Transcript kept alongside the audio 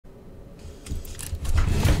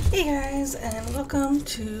Hey guys, and welcome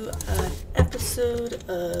to an episode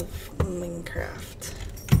of Minecraft.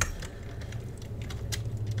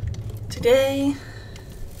 Today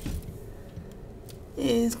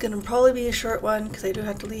is gonna probably be a short one because I do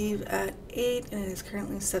have to leave at 8 and it is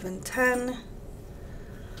currently 7:10.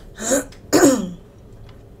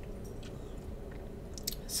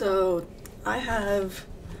 So I have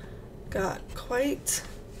got quite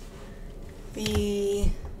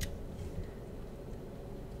the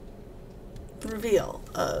reveal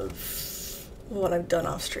of what I've done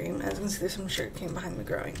off stream. As you can see, there's some sugar cane behind me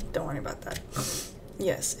growing. Don't worry about that.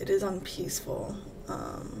 Yes, it is on peaceful.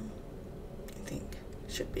 I think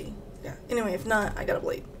should be. Yeah. Anyway, if not, I got a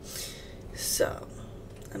blade. So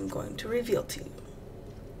I'm going to reveal to you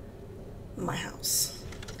my house,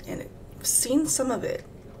 and I've seen some of it,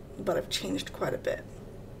 but I've changed quite a bit.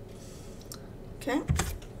 Okay.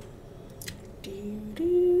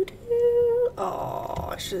 Oh,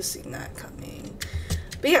 I should have seen that coming.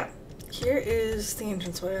 But yeah, here is the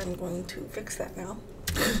entranceway. I'm going to fix that now.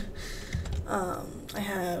 I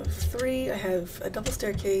have a double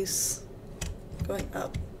staircase going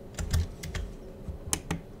up.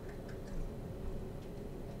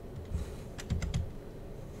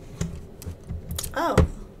 Oh.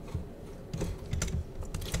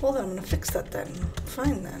 Well then, I'm gonna fix that then.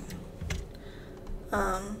 Fine then.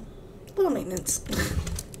 Little maintenance.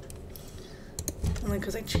 Only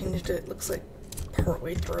because I changed it, looks like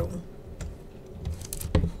partway through.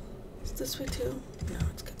 Is this way too? No,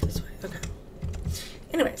 it's good this way. Okay.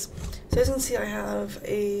 Anyways, so as you can see, I have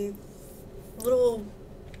a little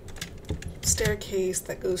staircase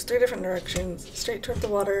that goes 3 different directions, straight toward the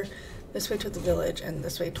water, this way toward the village, and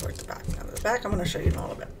this way toward the back. Now the back I'm going to show you in a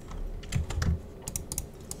little bit.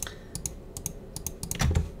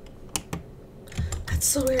 That's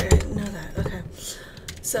so weird, I didn't know that. Okay.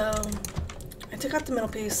 So I took out the middle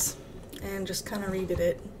piece and just kind of redid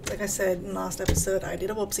it. Like I said in the last episode, I did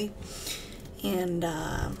a whoopsie. And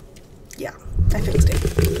yeah, I fixed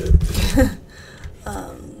it.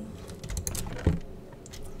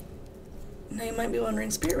 Now you might be wondering,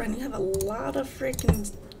 Spirit Run, you have a lot of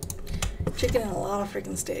freaking chicken and a lot of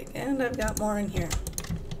freaking steak. And I've got more in here.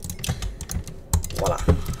 Voila.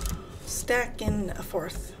 Stack in a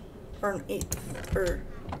 1/4 or an 1/8 or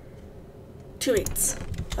 2/8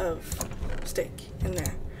 of steak in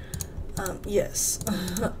there. Yes,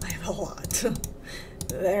 I have a lot.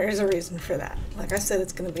 There's a reason for that. Like I said,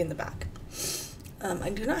 it's going to be in the back. I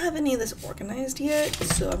do not have any of this organized yet,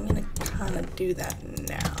 so I'm going to kind of do that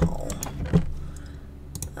now.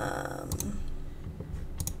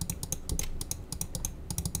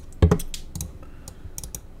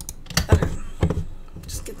 Okay,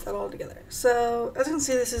 just get that all together. So, as you can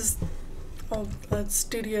see, this is a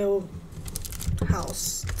studio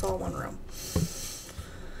house. It's all one room.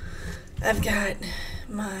 I've got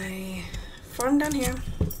my farm down here,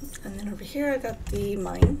 and then over here I got the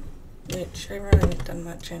mine, which I really haven't done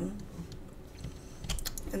much in.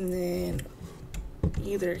 And then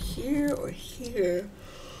either here or here,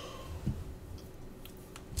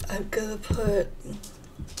 I'm gonna put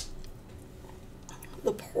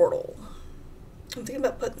the portal. I'm thinking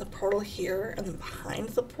about putting the portal here, and then behind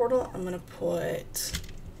the portal I'm gonna put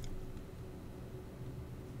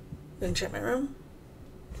the enchantment room.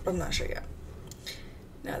 I'm not sure yet.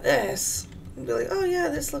 Now this, you'll be like, oh yeah,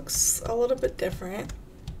 this looks a little bit different.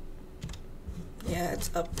 Yeah, it's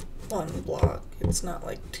up 1 block. It's not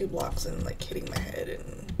like 2 blocks and like hitting my head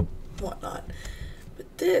and whatnot.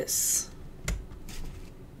 But this,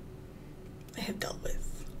 I have dealt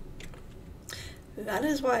with. That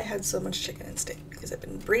is why I had so much chicken and steak, because I've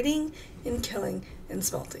been breeding and killing and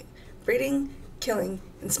smelting. Breeding, killing,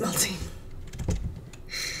 and smelting.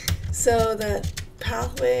 So that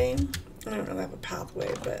pathway, I don't really have a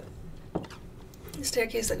pathway, but the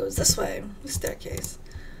staircase that goes this way, the staircase,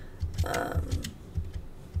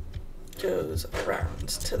 goes around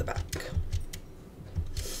to the back.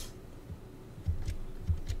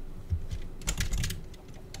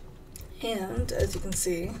 And as you can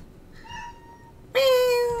see,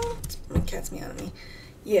 my cat's meowing at me.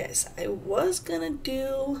 Yes, I was gonna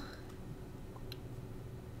do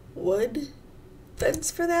wood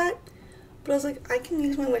fence for that, but I was like, I can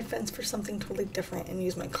use my wood fence for something totally different and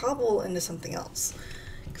use my cobble into something else,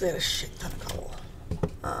 because I had a shit ton of cobble.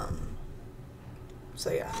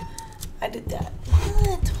 So yeah, I did that.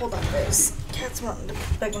 What? Hold on, guys. Cat's wanting to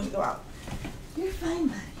begging to go out. You're fine,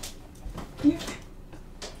 buddy. You're fine.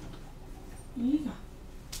 Here you go.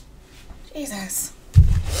 Jesus.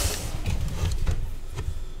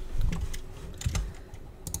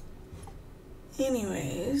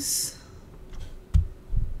 Anyways,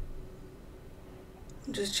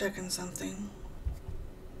 I'm just checking something.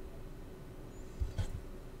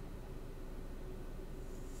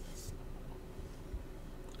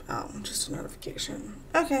 Oh, just a notification.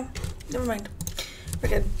 Okay, never mind. We're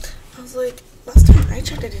good. I was like, last time I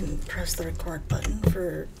checked, I didn't press the record button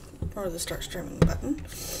or the start streaming button.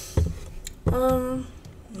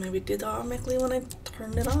 Maybe it did automatically when I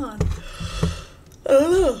turned it on. I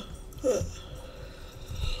don't know.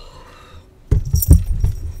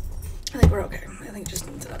 I think we're okay. I think it just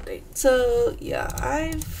needs an update. So, yeah,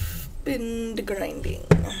 I've been grinding.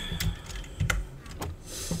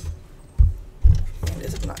 It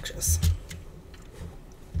is obnoxious.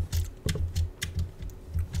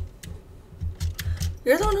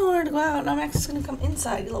 You're the one who wanted to go out, and I'm actually gonna come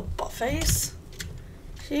inside, you little butt face.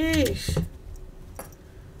 Sheesh.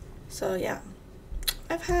 So, yeah.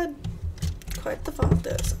 I've had quite the fun with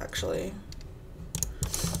this, actually.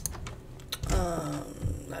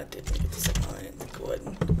 That didn't get the signal. I didn't think it would.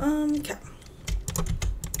 Okay.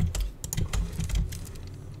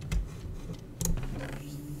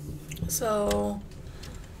 So,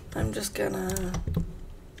 I'm just gonna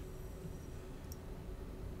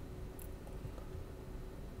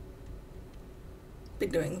be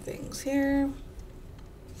doing things here.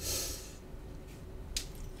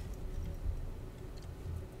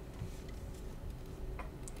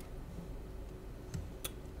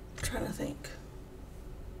 I'm trying to think.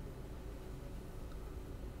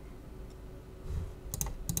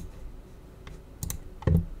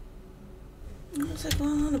 What was I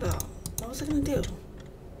going on about? What was I gonna do?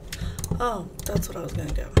 Oh, that's what I was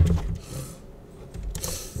gonna do.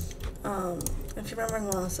 If you remember in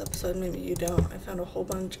the last episode, maybe you don't, I found a whole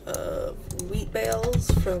bunch of wheat bales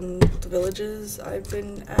from the villages I've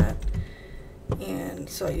been at, and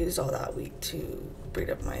so I used all that wheat to breed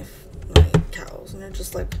up my cows, and they're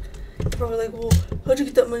just like, you're probably like, well, how'd you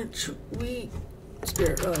get that much wheat,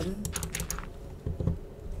 Spirit Run?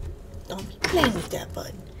 Don't be playing with that,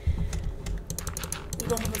 bud. You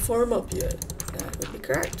don't have a farm up yet. That would be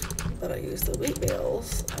correct. But I used the wheat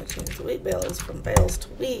bales. I changed the wheat bales from bales to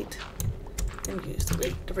wheat and used the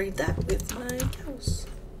wheat to breed that with my cows.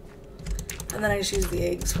 And then I just used the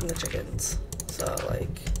eggs from the chickens. So,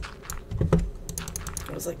 like,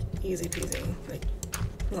 it was like easy peasy, like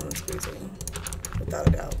lemon squeezy, without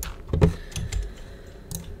a doubt.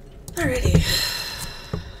 Alrighty.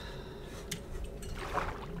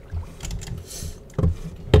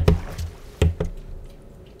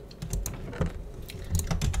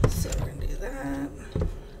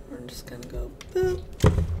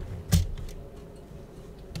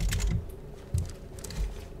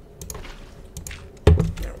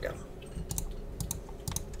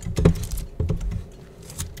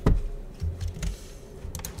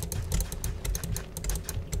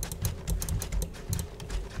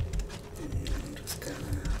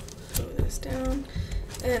 Down,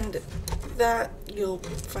 and that you'll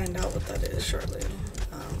find out what that is shortly.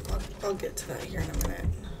 I'll get to that here in a minute.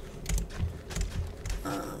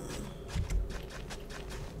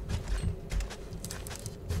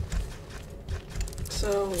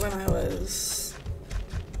 So when I was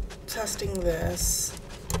testing this,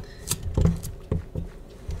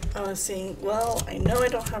 I was seeing, well, I know I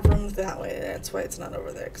don't have room that way. That's why it's not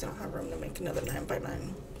over there, because I don't have room to make another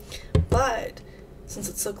 9x9. But since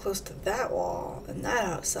it's so close to that wall and that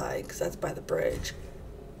outside, because that's by the bridge,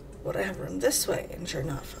 would I have room this way? And sure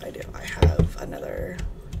enough, I do. I have another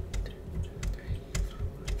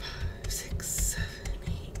 5, 6, 7,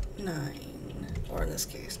 8, 9, or in this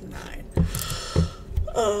case, 9.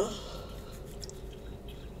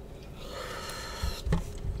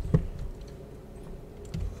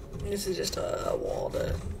 This is just a wall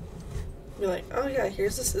to be like, oh yeah,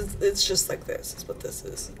 here's this. It's just like this. It's what this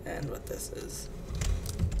is and what this is.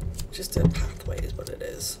 Just a pathway is what it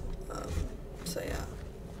is. So yeah.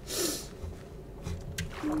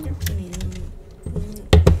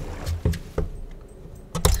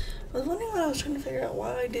 I was wondering what I was trying to figure out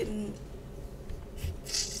why I didn't.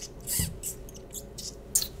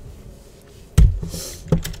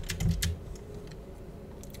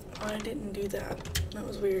 Why I didn't do that. That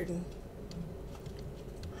was weird.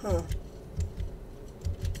 Huh.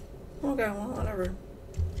 Okay, well, whatever.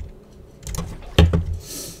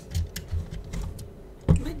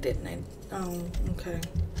 I didn't. Oh, okay.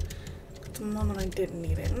 At the moment I didn't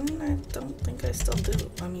need it, and I don't think I still do.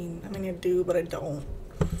 I mean I do, but I don't.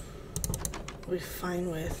 I'll be fine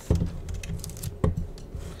with.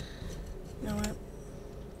 You know what?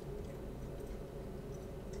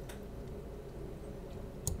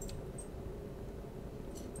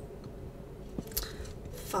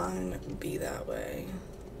 Fine, be that way.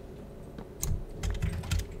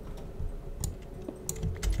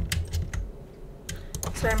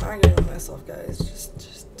 Sorry, I'm arguing with myself, guys.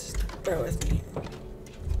 Just bear with me.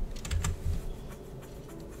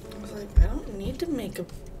 I was like, I don't need to make a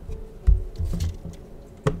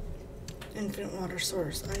infinite water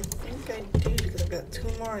source. I think I do because I've got 2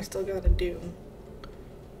 more I still gotta do.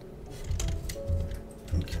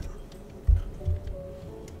 Okay.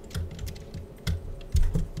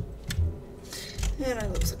 And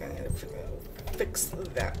it looks like I need to fix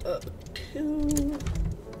that up too.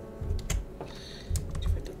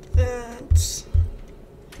 If I did that.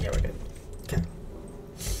 Yeah, we're good. Okay.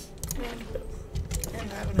 And boom.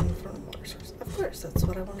 And I have an infinite water source. Of course, that's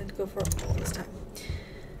what I wanted to go for all this time.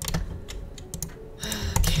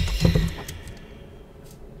 Okay.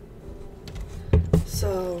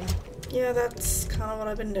 So, yeah, that's kind of what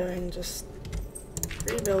I've been doing. Just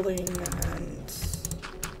rebuilding and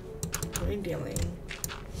redealing.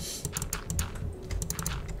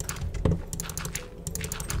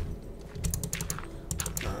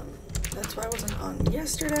 That's why I wasn't on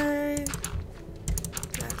yesterday.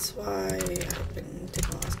 That's why I've been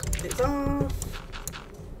taking the last couple days off.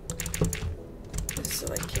 Just so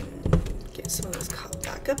I can get some of this caught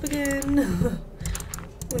back up again.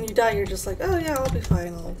 When you die, you're just like, oh yeah, I'll be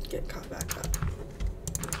fine. I'll get caught back up.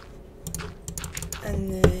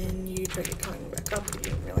 And then you try to get coming back up and you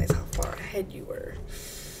didn't realize how far ahead you were.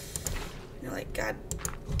 And you're like, God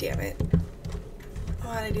damn it.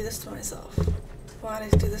 Why did I do this to myself? Why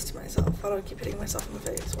did I do this to myself? Why do I keep hitting myself in the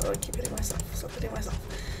face? Why do I keep hitting myself? Stop hitting myself.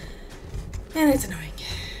 And it's annoying.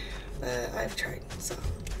 But I've tried, so.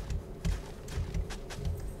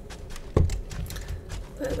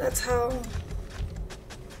 But that's how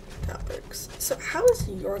that works. So how has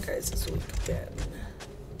your guys' week been?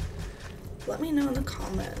 Let me know in the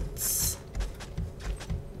comments.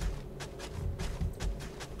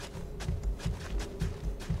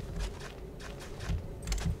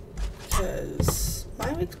 Because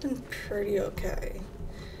my week's been pretty okay.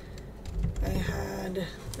 I had,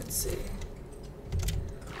 let's see,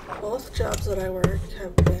 both jobs that I work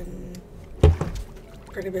have been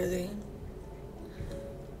pretty busy.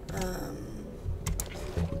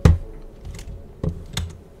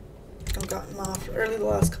 I've gotten off early the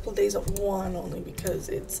last couple of days at 1 only because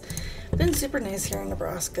it's been super nice here in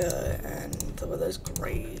Nebraska and the weather's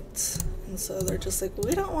great. And so they're just like,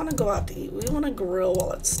 we don't want to go out to eat. We want to grill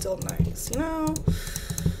while it's still nice, you know?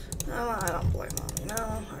 I don't blame them, you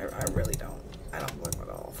know? I really don't. I don't blame them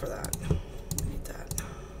at all for that. I need that.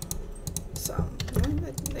 So,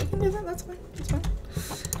 they can do that. That's fine. That's fine.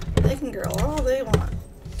 They can grill all they want.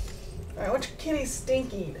 Alright, what's your kitty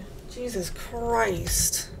stinking? Jesus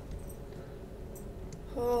Christ.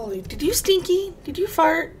 Holy, did you stinky? Did you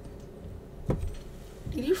fart?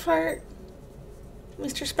 Did you fart?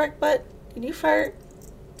 Mr. Sparkbutt, did you fart?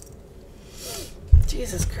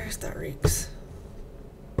 Jesus Christ, that reeks.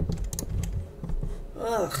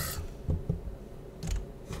 Ugh.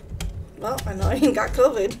 Well, I know I ain't got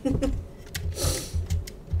COVID.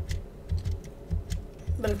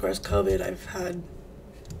 But of course, COVID, I've had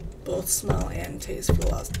both smell and taste for the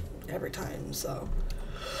last every time, so.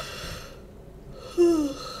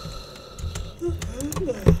 Do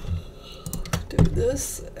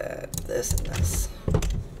this and this and this.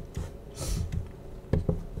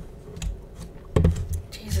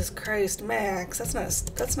 Jesus Christ, Max, that's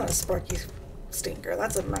not a Sparky stinker.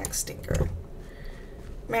 That's a Max stinker.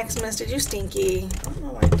 Maximus, did you stinky? I don't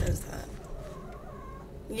know why it does that.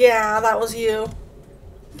 Yeah, that was you.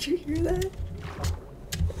 Did you hear that?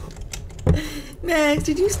 Max,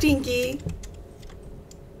 did you stinky?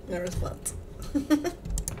 No response.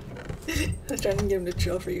 I was trying to get him to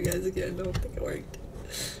chill for you guys again. I don't think it worked.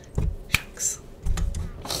 Shucks.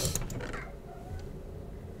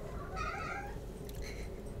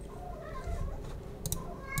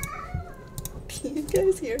 Can you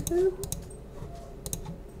guys hear him?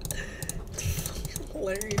 It's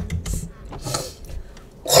hilarious.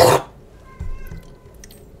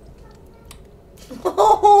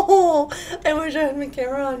 Oh, I wish I had my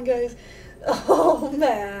camera on, guys. Oh,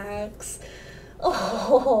 Max.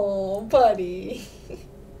 Oh, buddy.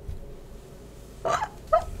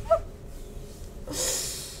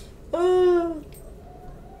 Oh.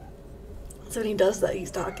 So when he does that, he's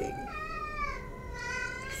talking.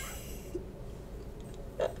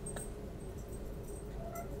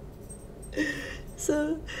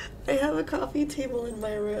 So I have a coffee table in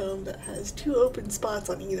my room that has 2 open spots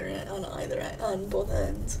on on both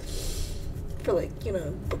ends for, like, you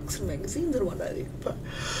know, books and magazines and whatnot. But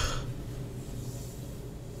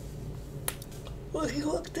well, he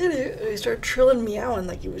looked at it and he started trilling meowing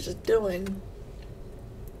like he was just doing.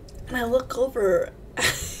 And I look over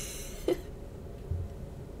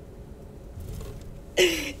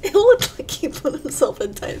He put himself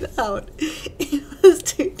inside out. It was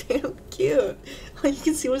too damn cute. All you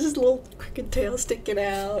can see was his little crooked tail sticking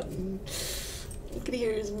out, and you could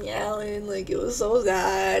hear his meowing. Like, it was so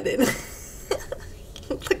sad. And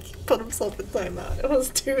like, he put himself in timeout. It was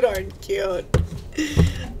too darn cute.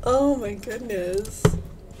 Oh my goodness.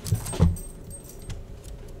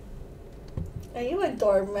 Are you a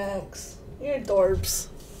dorb, Max? You're adorbs.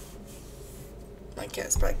 My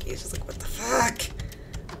cat Sparky is just like, what the fuck?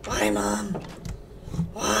 Why, Mom?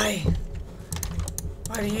 Why?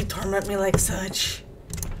 Why do you torment me like such?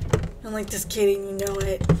 I'm like this kitty and you know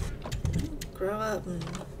it. Grow up and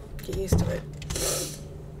get used to it.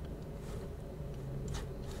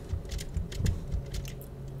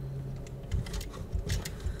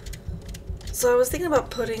 So I was thinking about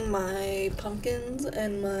putting my pumpkins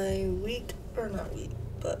and my wheat, or not wheat,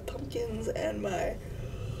 but pumpkins and my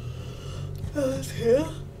here.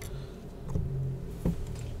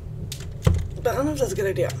 But I don't know if that's a good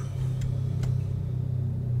idea.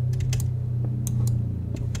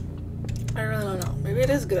 I really don't know. Maybe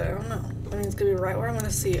it is good. I don't know. I mean, it's gonna be right where I'm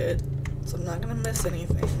gonna see it, so I'm not gonna miss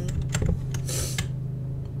anything.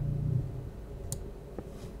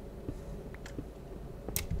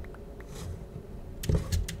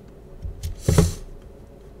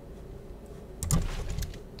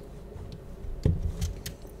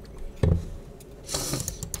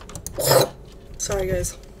 Sorry,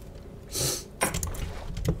 guys.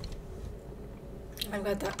 I've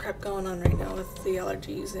got that crap going on right now with the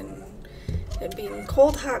allergies and it being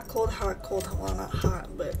cold, hot, cold, hot, cold, hot. Well, not hot,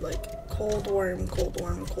 but like cold, warm, cold,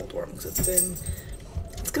 warm, cold, warm. Because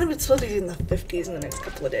it's gonna be supposed to be in the 50s in the next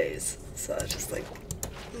couple of days. So it's just like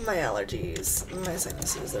my allergies, my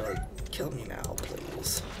sinuses, they're like, kill me now,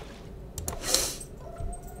 please.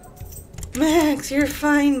 Max, you're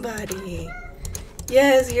fine, buddy.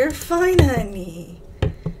 Yes, you're fine, honey.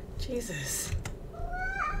 Jesus.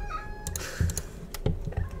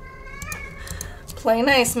 Play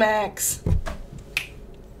nice, Max.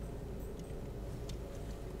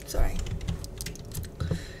 Sorry.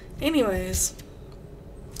 Anyways.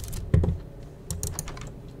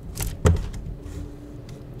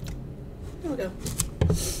 Here we go.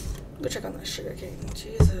 Go check on that sugar cane.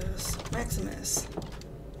 Jesus. Maximus.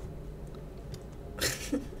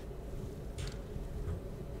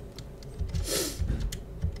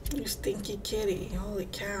 You stinky kitty. Holy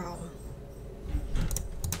cow.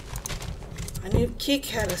 I knew Keek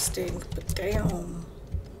had a stink, but damn.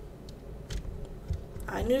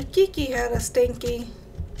 I knew Kiki had a stinky,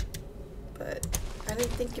 but I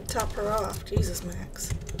didn't think you'd top her off. Jesus,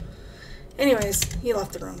 Max. Anyways, he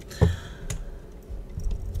left the room.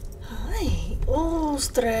 Hi. Oh,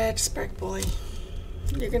 stretch, Spark Boy.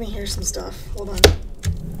 You're gonna hear some stuff. Hold on.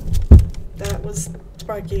 That was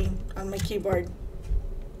Sparky on my keyboard.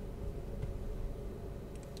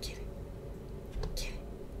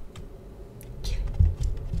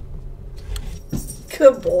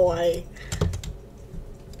 Good boy.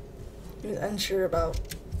 He's unsure about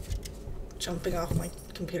jumping off my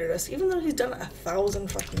computer desk, even though he's done it 1,000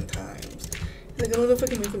 fucking times. He's like, I don't know if I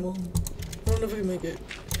can make it, Mom. I don't know if I can make it.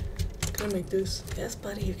 Can I make this? Yes,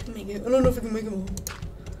 buddy, you can make it. I don't know if I can make it, Mom.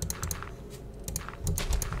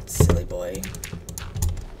 Silly boy.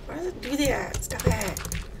 Why does it do that? Stop it.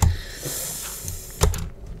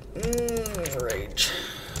 Rage.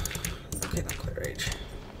 Okay, not quite rage.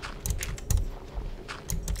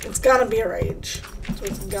 It's gotta be a rage. That's what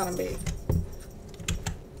it's gotta be.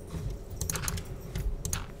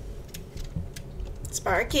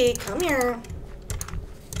 Sparky, come here.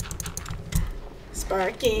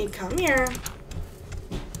 Sparky, come here.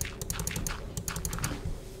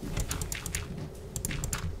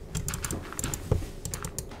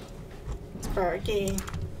 Sparky.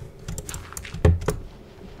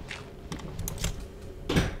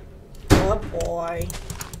 Good boy.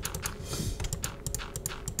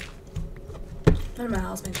 One of my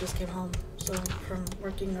housemates just came home, so from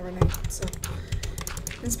working overnight, so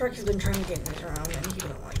and Sparky's been trying to get in his room and he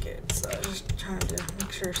don't like it, so I was just trying to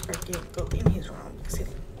make sure Sparky would go in his room because he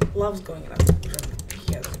loves going in his room.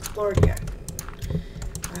 He hasn't explored yet.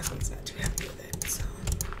 My husband's not too happy with it, so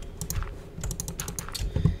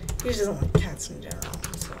he just doesn't like cats in general,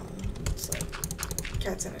 so it's like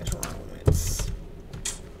cats in his room, it's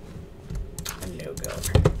a no-go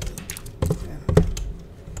apparently.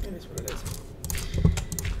 Yeah, it is what it is.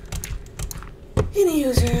 Any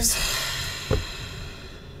users.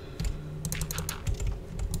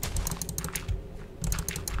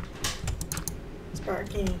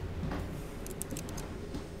 Sparky.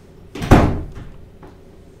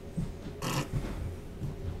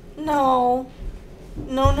 No.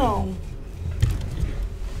 No, no.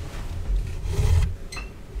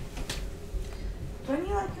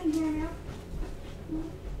 in here now? No.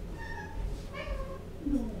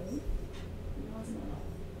 No, it's not.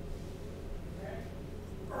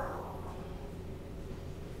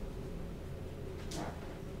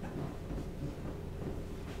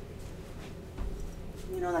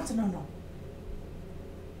 You know that's a no-no.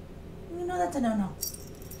 You know that's a no-no.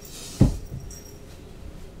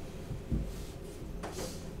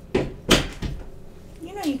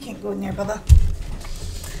 You know you can't go in there, Bubba.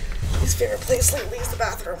 His favorite place lately is the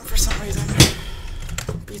bathroom for some reason.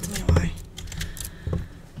 Beats me why.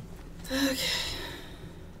 Okay.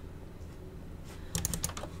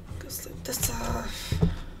 Go slip this off.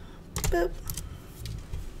 Boop.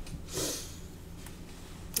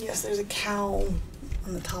 Yes, there's a cow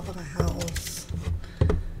on the top of my house.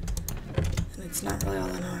 And it's not really all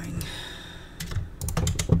annoying.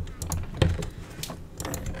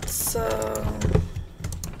 Alright, so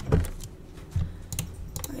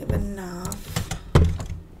I have enough.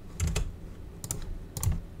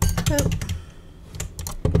 Boop.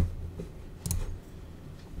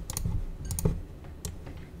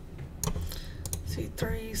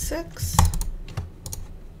 C3, 6.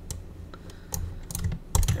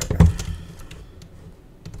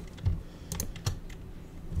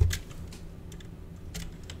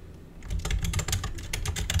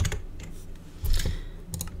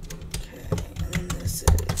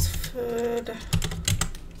 Food. And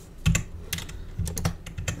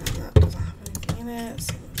that doesn't have anything in it.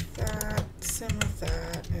 Same with that, same with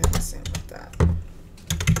that, and same with that.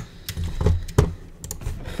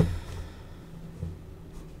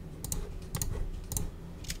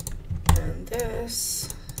 And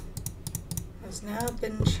this has now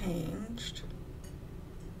been changed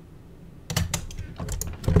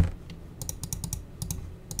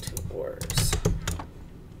to ors.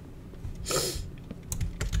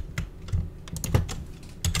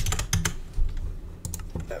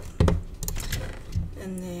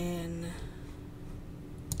 And then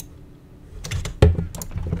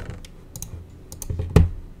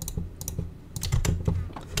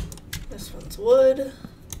this one's wood.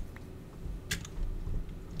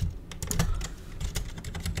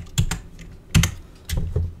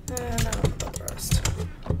 And I don't know about the rest.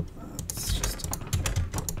 It's just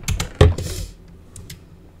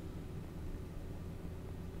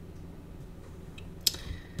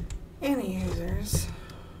any users.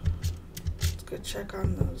 Go check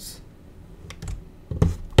on those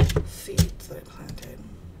seeds that I planted.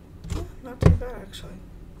 Yeah, not too bad actually.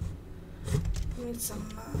 I need some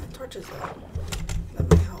torches though. That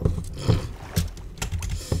might help.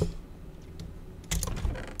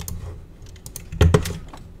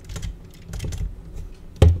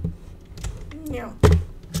 Yeah.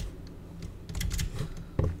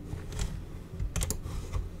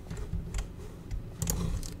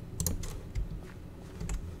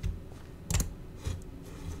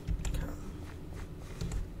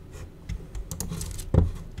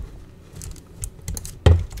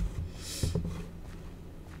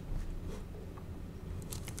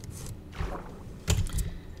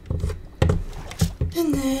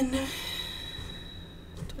 And then, do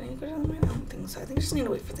I need to go down the line? I don't think so. I think I just need to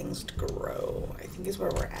wait for things to grow, I think is where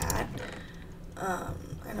we're at.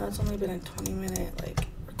 I know it's only been a 20-minute, like,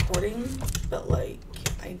 recording, but, like,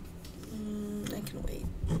 I can wait.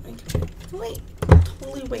 I can wait.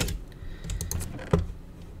 Totally wait. I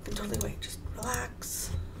can totally wait. Just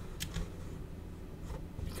relax.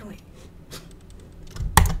 I can wait.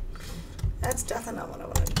 That's definitely not what I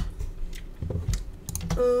wanted.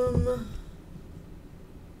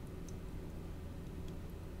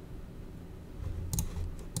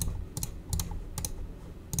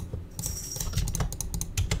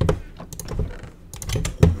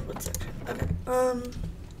 What section? Okay.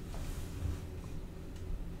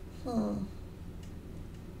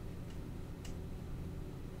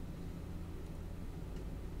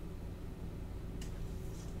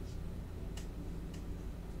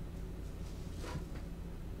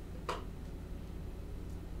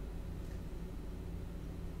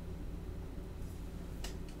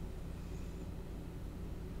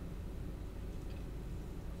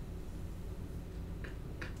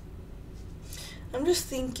 I'm just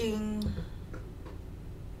thinking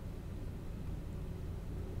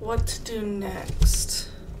what to do next.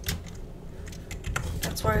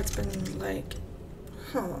 That's why it's been like,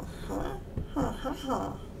 I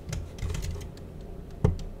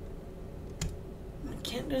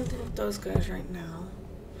can't do anything with those guys right now.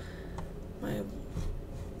 My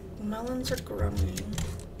melons are growing.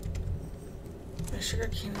 My sugar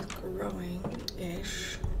cane is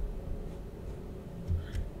growing-ish.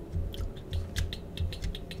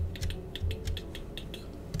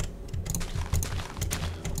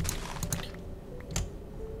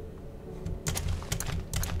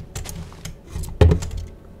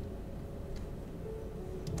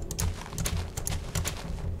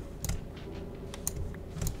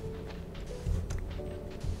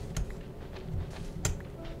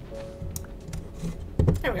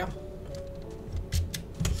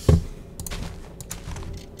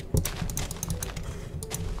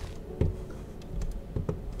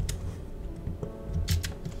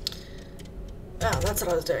 Oh, that's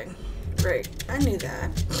what I was doing. Great. I knew that.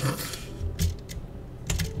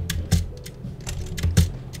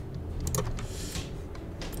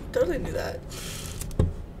 Totally knew that.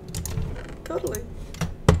 Totally.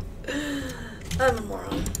 I'm a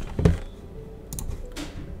moron.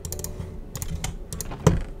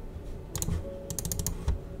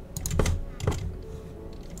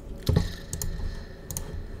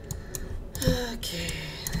 Okay,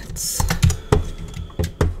 let's...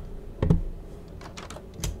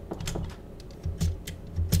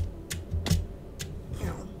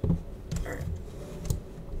 Alright.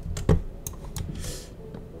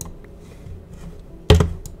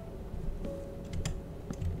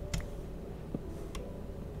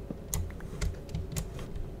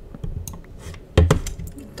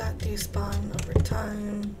 That despawn over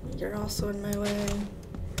time. You're also in my way.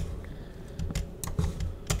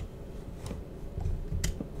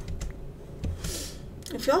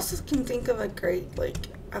 If you also can think of a great, like,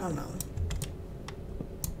 I don't know.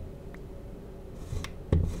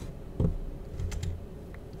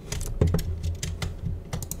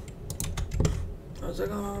 What's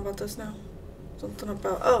going on about this now? Something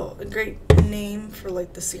about, oh, a great name for,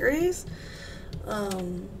 like, the series.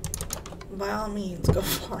 By all means, go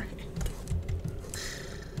for it.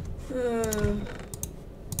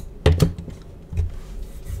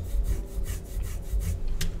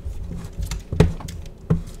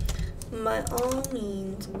 By all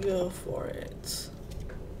means, go for it.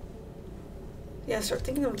 Yeah, start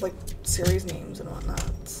thinking of, like, series names and whatnot.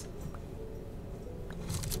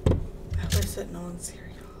 How do I set no one's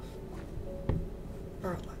Siri off?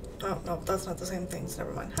 Or, oh, no, that's not the same thing, so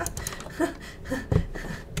never mind.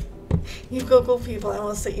 You Google people, I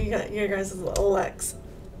almost set you guys' Alex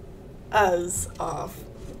as off.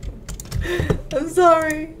 I'm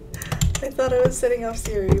sorry. I thought I was setting off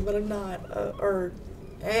Siri, but I'm not. Or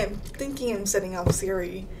I am thinking I'm setting off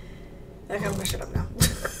Siri. Okay, I'm gonna shut up now.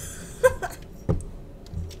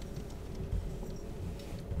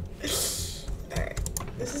 Alright,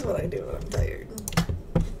 this is what I do when I'm tired.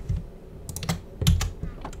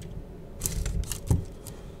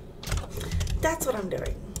 That's what I'm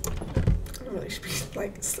doing. I really should be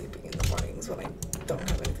like sleeping in the mornings when I don't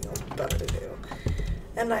have anything else better to do.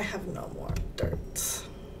 And I have no more dirt.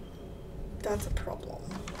 That's a problem.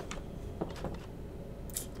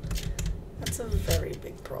 That's a very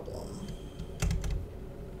big problem.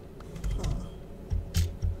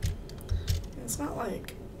 It's not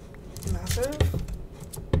like massive,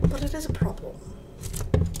 but it is a problem.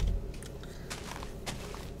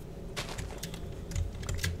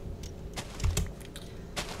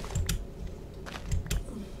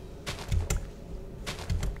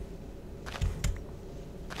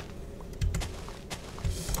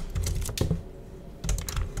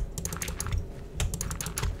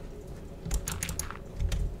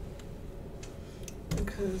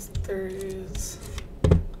 Because there is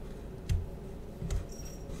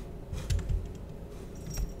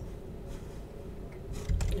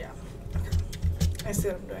I see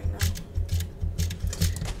what I'm doing now.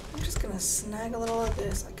 I'm just gonna snag a little of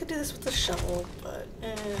this. I could do this with a shovel, but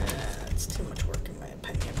it's too much work in my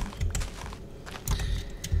opinion.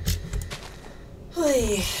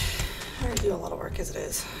 I already do a lot of work as it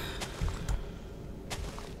is.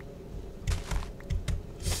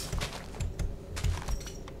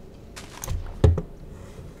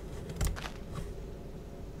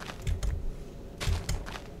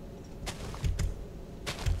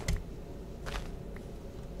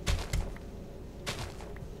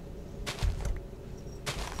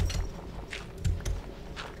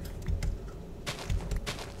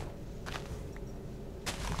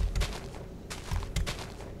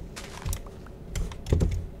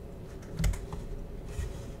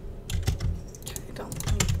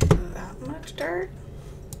 Dirt.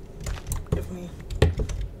 Give me.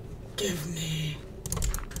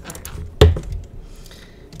 Alright.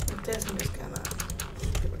 With this, I'm just gonna.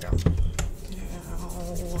 Here we go.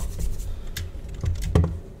 Ow.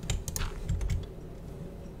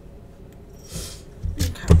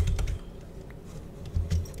 Okay.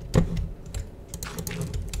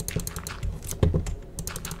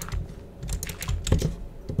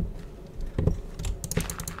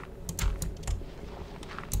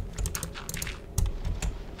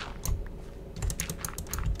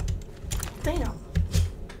 Damn.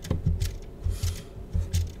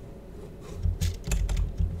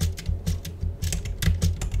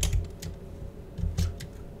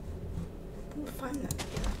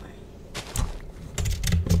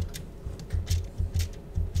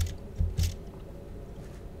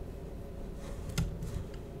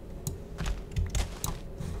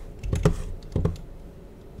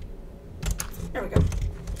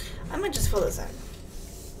 fill this in.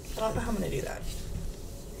 I don't know how I'm going to do that.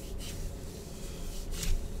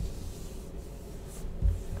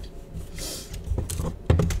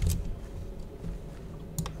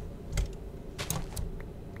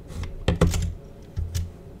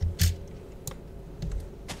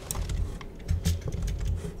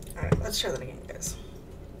 Alright, let's try that again, guys.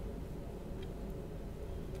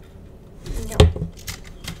 Yep.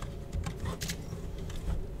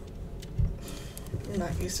 I'm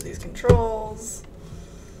not used to these controls.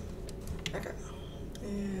 Okay.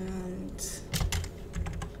 And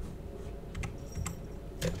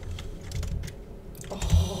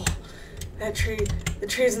oh, that tree, the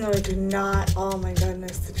trees in the way do not, oh my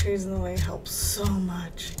goodness, the trees in the way help so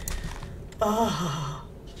much. Oh.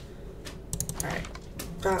 Alright.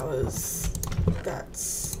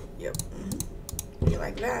 That's, yep. You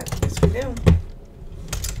like that? Yes, we do.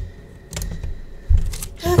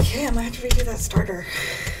 Okay, I might have to redo that starter.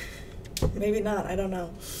 Maybe not, I don't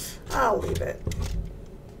know. I'll leave it.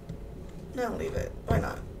 I'll leave it. Why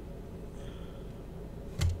not?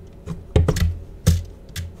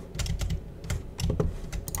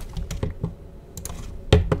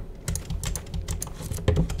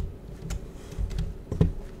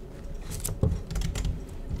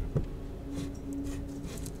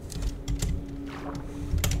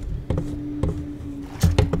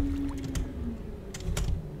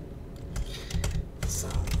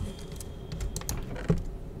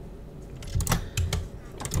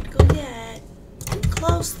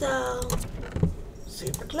 Close though.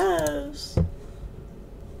 Super close.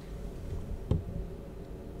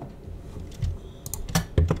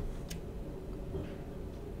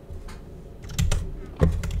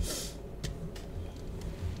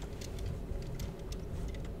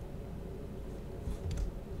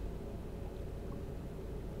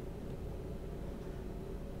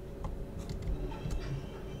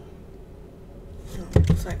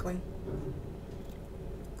 Oh, cycling.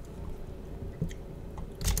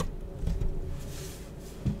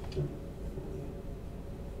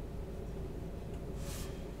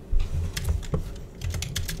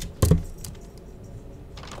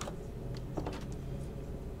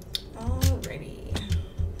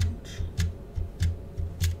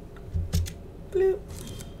 Bloop.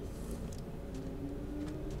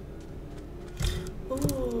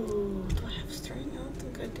 Ooh, do I have string? I don't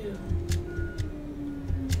think I do.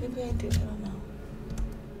 Maybe I do, I don't know.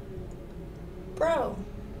 Bro.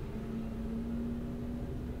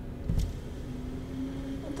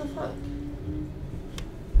 What the fuck?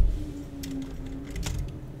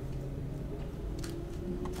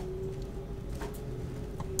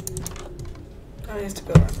 I used to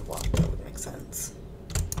go around the block, that would make sense.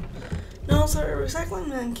 No, so a recycling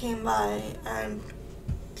man came by and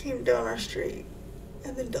came down our street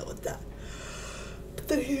and then dealt with that. But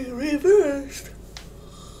then he reversed.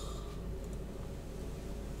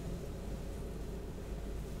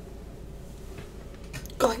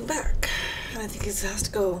 Going back. And I think he has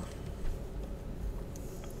to go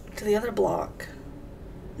to the other block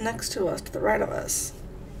next to us, to the right of us,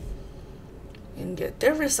 and get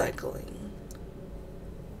their recycling.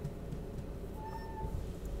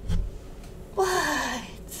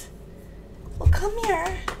 What? Well, come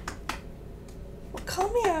here. Well,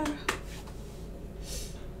 come here.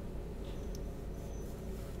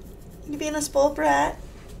 You being a spoiled brat?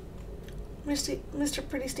 Mr.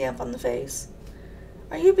 Pretty Stamp on the face.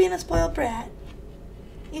 Are you being a spoiled brat?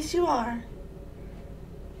 Yes, you are.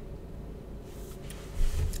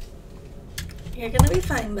 You're gonna be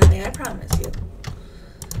fine, buddy. I promise you.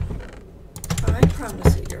 I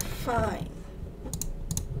promise you, you're fine.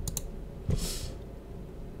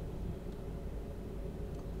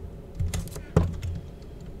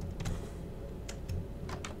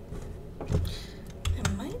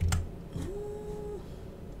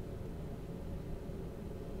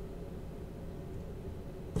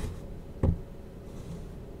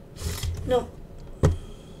 No.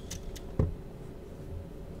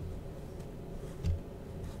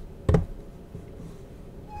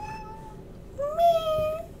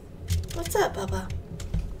 What's up, Bubba?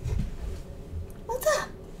 What's up?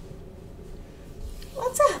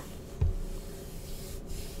 What's up?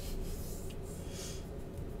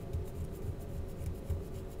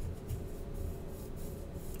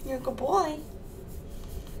 You're a good boy.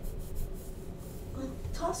 I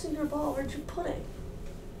tossed you your ball. Where'd you put it?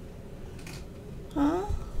 Huh?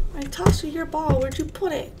 I tossed you your ball. Where'd you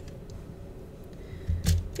put it?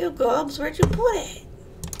 You gobs, where'd you put it?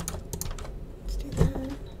 Let's do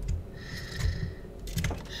that.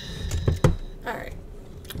 Alright.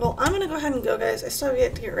 Well, I'm gonna go ahead and go, guys. I still have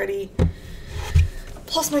yet to get ready.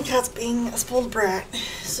 Plus my cat's being a spoiled brat.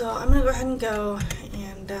 So I'm gonna go ahead and go,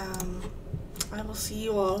 and I will see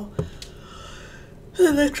you all in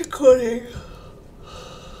the next recording.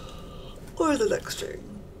 Or the next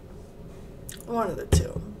stream. One of the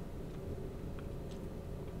two.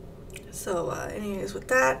 So anyways, with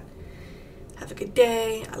that, have a good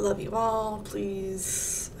day. I love you all.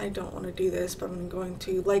 Please, I don't want to do this, but I'm going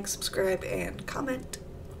to like, subscribe, and comment.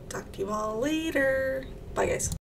 Talk to you all later. Bye, guys.